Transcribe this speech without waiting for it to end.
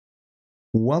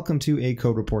Welcome to a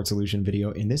code report solution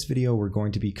video. In this video, we're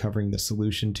going to be covering the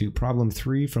solution to problem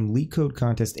 3 from Leetcode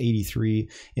contest 83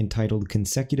 entitled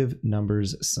Consecutive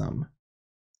Numbers Sum.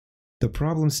 The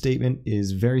problem statement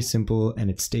is very simple and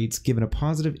it states, given a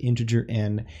positive integer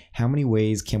n, how many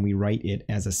ways can we write it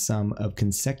as a sum of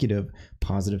consecutive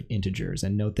positive integers?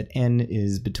 And note that n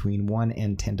is between 1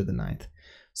 and 10 to the 9th.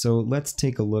 So let's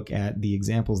take a look at the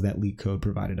examples that Leetcode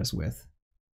provided us with.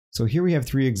 So here we have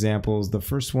three examples. The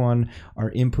first one, our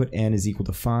input n is equal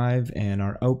to 5 and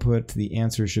our output, the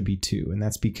answer should be 2. And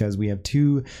that's because we have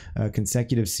two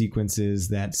consecutive sequences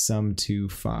that sum to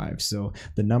 5. So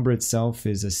the number itself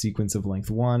is a sequence of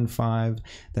length 1, 5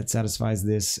 that satisfies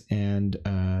this. And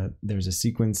there's a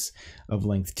sequence of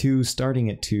length 2 starting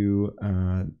at 2,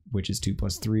 which is 2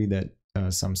 plus 3 that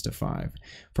sums to 5.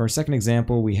 For our second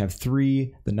example, we have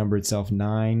 3, the number itself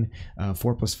 9,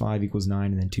 4 plus 5 equals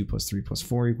 9, and then 2 plus 3 plus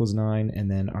 4 equals 9. And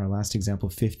then our last example,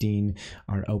 15,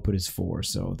 our output is 4.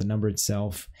 So the number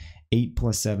itself, 8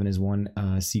 plus 7 is one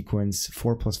sequence,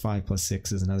 4 plus 5 plus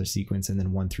 6 is another sequence, and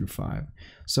then 1 through 5.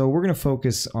 So we're going to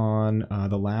focus on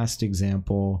the last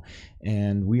example,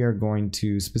 and we are going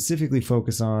to specifically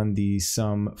focus on the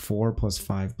sum 4 plus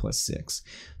 5 plus 6.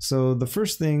 So the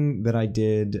first thing that I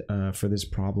did for this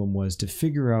problem was to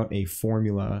figure out a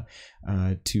formula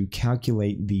to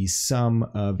calculate the sum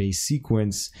of a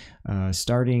sequence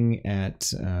starting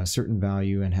at a certain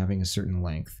value and having a certain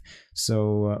length.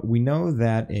 So we know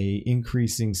that a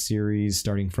increasing series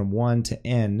starting from 1 to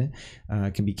n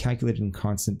can be calculated in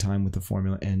constant time with the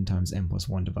formula n times n plus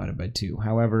 1 divided by 2.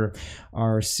 However,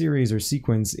 our series or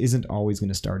sequence isn't always going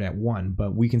to start at 1,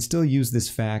 but we can still use this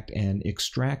fact and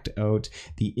extract out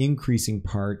the increasing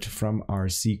part from our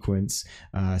sequence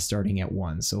starting at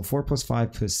 1. So 4 plus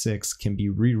 5 plus 6 can be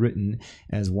rewritten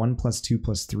as 1 plus 2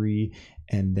 plus 3,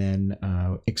 and then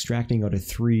extracting out a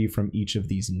 3 from each of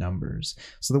these numbers.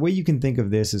 So the way you can think of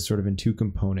this is sort of in two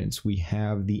components. We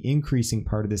have the increasing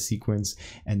part of the sequence,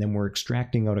 and then we're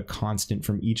extracting out a constant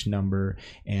from each number.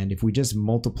 And if we just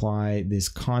multiply this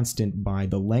constant by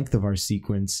the length of our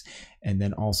sequence, and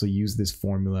then also use this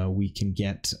formula, we can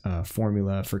get a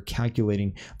formula for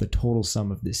calculating the total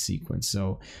sum of this sequence.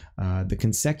 So the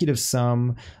consecutive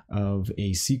sum of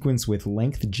a sequence with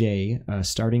length j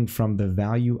starting from the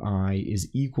value I is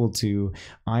equal to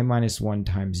I minus 1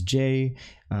 times j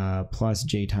plus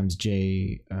j times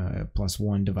j plus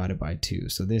 1 divided by 2.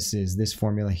 So this is this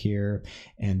formula here,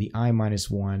 and the I minus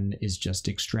 1 is just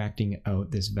extracting out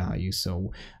this value.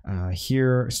 So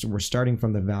here we're starting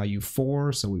from the value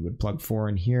 4, so we would plug 4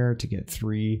 in here to get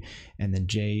 3, and then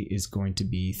j is going to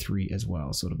be 3 as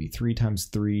well. So it'll be 3 times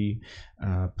 3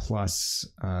 plus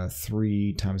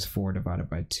 3 times 4 divided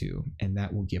by 2, and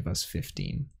that will give us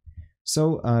 15.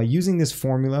 So using this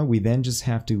formula, we then just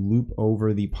have to loop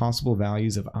over the possible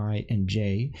values of I and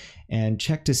j and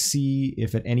check to see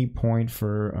if at any point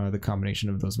for the combination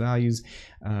of those values,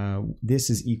 this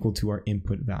is equal to our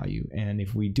input value. And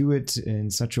if we do it in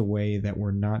such a way that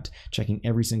we're not checking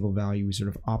every single value, we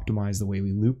sort of optimize the way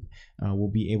we loop, we'll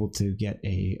be able to get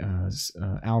a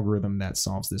algorithm that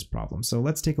solves this problem. So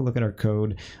let's take a look at our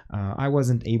code. I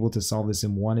wasn't able to solve this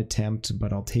in one attempt,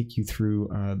 but I'll take you through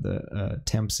the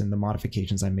attempts and the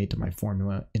modifications I made to my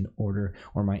formula in order,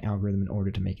 or my algorithm in order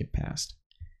to make it pass.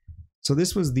 So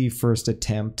this was the first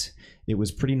attempt. It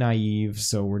was pretty naive,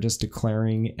 so we're just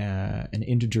declaring an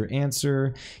integer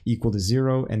answer equal to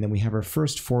 0, and then we have our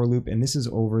first for loop, and this is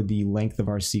over the length of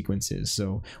our sequences.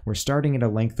 So we're starting at a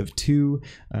length of 2.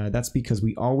 That's because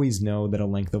we always know that a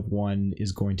length of 1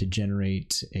 is going to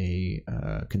generate a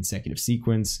consecutive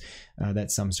sequence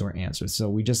that sums to our answer. So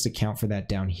we just account for that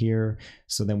down here.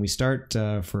 So then we start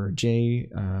for j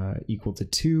equal to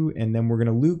 2, and then we're going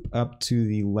to loop up to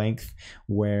the length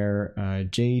where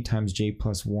j times j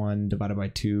plus 1 divided by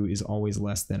 2 is always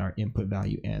less than our input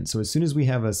value n. So as soon as we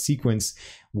have a sequence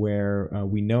where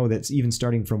we know that's even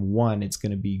starting from 1, it's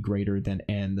going to be greater than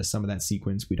n, the sum of that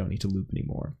sequence, we don't need to loop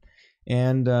anymore.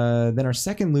 And then our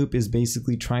second loop is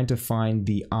basically trying to find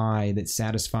the I that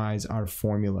satisfies our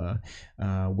formula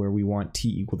where we want t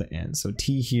equal to n. So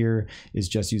t here is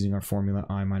just using our formula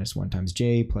I minus 1 times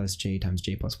j plus j times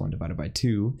j plus 1 divided by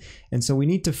 2. And so we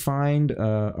need to find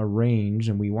a range,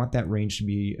 and we want that range to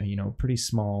be pretty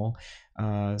small,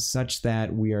 such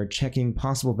that we are checking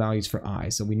possible values for I.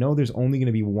 So we know there's only going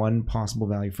to be one possible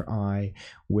value for I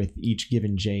with each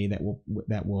given j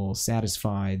that will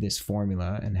satisfy this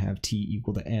formula and have t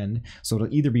equal to n. So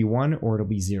it'll either be 1 or it'll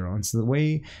be 0. And so the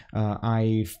way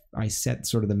I set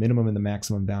sort of the minimum and the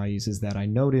maximum values is that I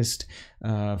noticed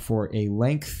for a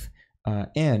length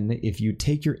n, if you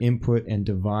take your input and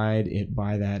divide it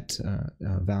by that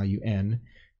value n,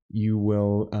 you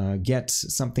will get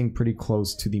something pretty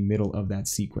close to the middle of that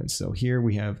sequence. So here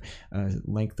we have a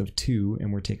length of 2,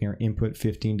 and we're taking our input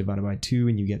 15 divided by 2,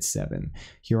 and you get 7.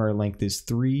 Here our length is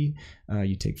 3.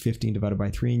 You take 15 divided by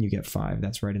 3, and you get 5.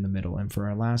 That's right in the middle. And for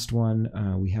our last one,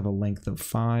 we have a length of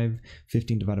 5.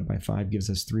 15 divided by 5 gives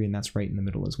us 3, and that's right in the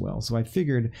middle as well. So I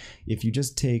figured if you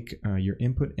just take your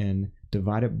input n,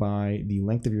 divide it by the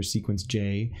length of your sequence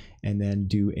j, and then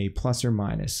do a plus or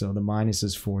minus. So the minus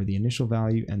is for the initial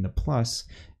value, and the plus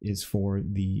is for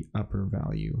the upper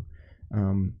value.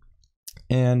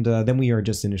 Then we are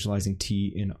just initializing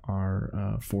t in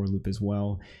our for loop as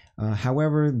well.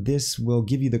 However, this will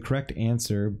give you the correct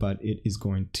answer, but it is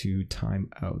going to time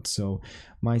out. So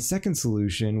my second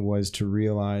solution was to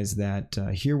realize that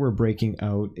here we're breaking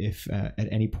out if at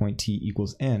any point t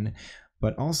equals n,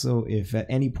 but also if at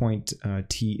any point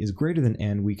t is greater than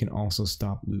n, we can also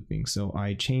stop looping. So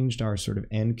I changed our sort of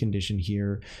n condition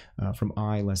here from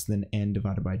I less than n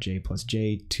divided by j plus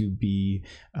j to be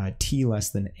t less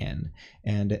than n.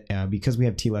 And because we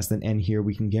have t less than n here,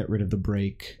 we can get rid of the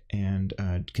break and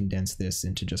condense this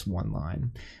into just one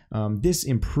line. This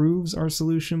improves our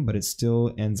solution, but it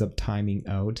still ends up timing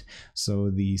out. So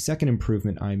the second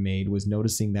improvement I made was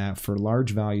noticing that for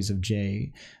large values of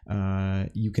j,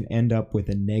 you can end up with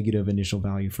a negative initial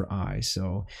value for I.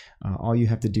 So all you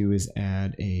have to do is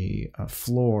add a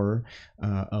floor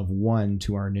of 1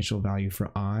 to our initial value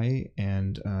for I,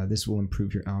 and this will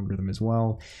improve your algorithm as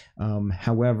well.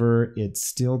 However, it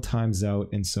still times out,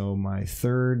 and so my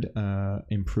third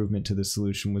improvement to the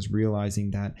solution was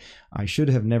realizing that I should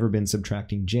have never been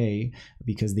subtracting j,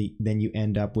 because then you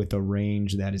end up with a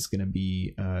range that is going to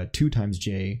be 2 times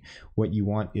j. What you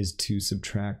want is to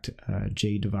subtract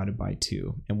j divided by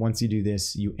 2, and once you do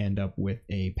this, you end up with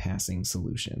a passing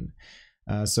solution.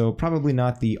 So probably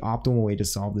not the optimal way to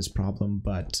solve this problem,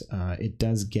 but it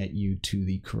does get you to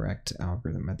the correct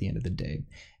algorithm at the end of the day.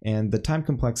 And the time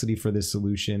complexity for this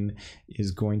solution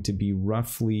is going to be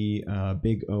roughly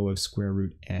big O of square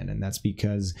root n, and that's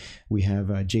because we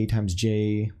have j times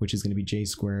j, which is going to be j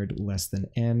squared less than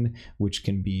n, which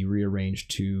can be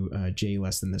rearranged to j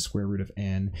less than the square root of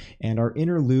n. And our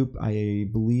inner loop, I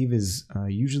believe, is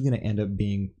usually going to end up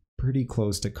being pretty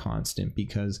close to constant,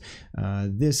 because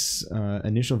this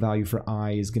initial value for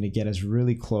I is going to get us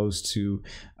really close to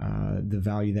the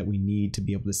value that we need to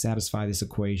be able to satisfy this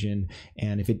equation.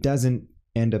 And if it doesn't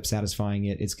end up satisfying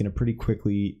it, it's going to pretty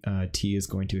quickly, t is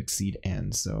going to exceed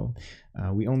n. So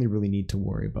we only really need to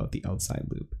worry about the outside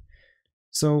loop.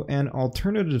 So an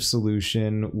alternative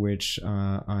solution, which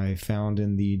I found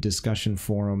in the discussion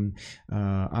forum,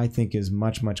 I think is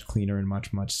much, much cleaner and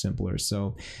much, much simpler.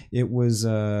 So it was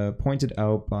pointed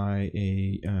out by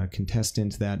a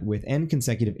contestant that with n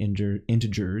consecutive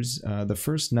integers, the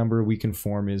first number we can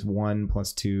form is 1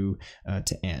 plus 2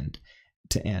 to n.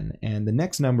 And the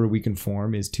next number we can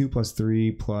form is 2 plus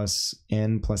 3 plus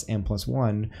n plus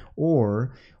 1,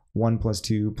 or 1 plus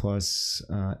 2 plus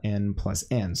n plus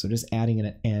n. So just adding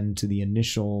an n to the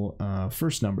initial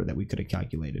first number that we could have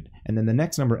calculated. And then the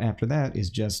next number after that is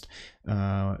just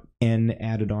n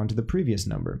added on to the previous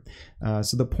number.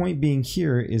 So the point being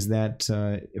here is that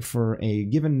for a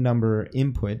given number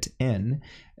input, n,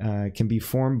 can be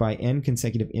formed by n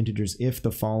consecutive integers if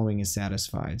the following is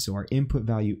satisfied. So our input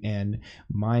value n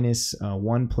minus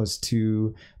 1 plus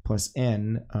 2 plus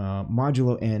n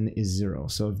modulo n is 0.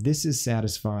 So if this is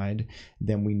satisfied,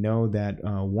 then we know that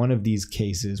one of these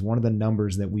cases, one of the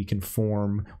numbers that we can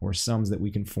form, or sums that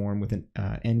we can form with an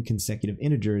n consecutive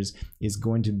integers, is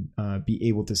going to be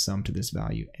able to sum to this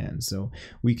value n. So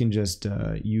we can just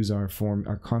use our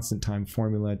constant time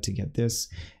formula to get this,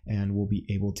 and we'll be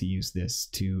able to use this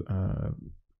to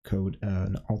code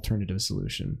an alternative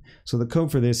solution. So the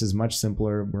code for this is much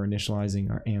simpler. We're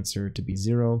initializing our answer to be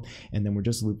 0, and then we're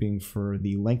just looping for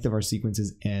the length of our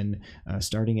sequences n,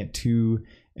 starting at 2,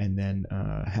 and then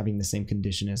having the same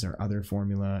condition as our other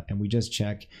formula, and we just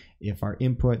check if our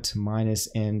input minus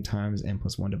n times n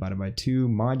plus 1 divided by 2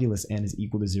 modulus n is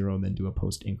equal to 0, then do a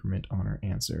post increment on our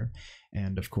answer.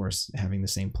 And of course, having the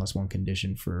same plus 1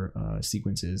 condition for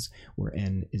sequences where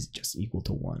n is just equal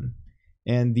to 1.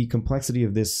 And the complexity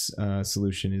of this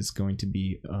solution is going to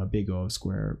be big O of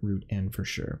square root n for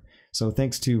sure. So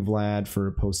thanks to Vlad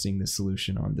for posting this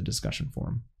solution on the discussion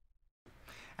forum.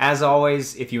 As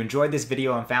always, if you enjoyed this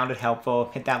video and found it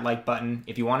helpful, hit that like button.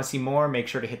 If you want to see more, make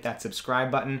sure to hit that subscribe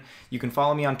button. You can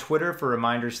follow me on Twitter for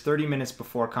reminders 30 minutes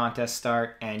before contests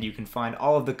start, and you can find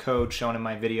all of the code shown in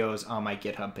my videos on my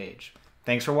GitHub page.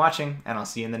 Thanks for watching, and I'll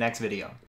see you in the next video.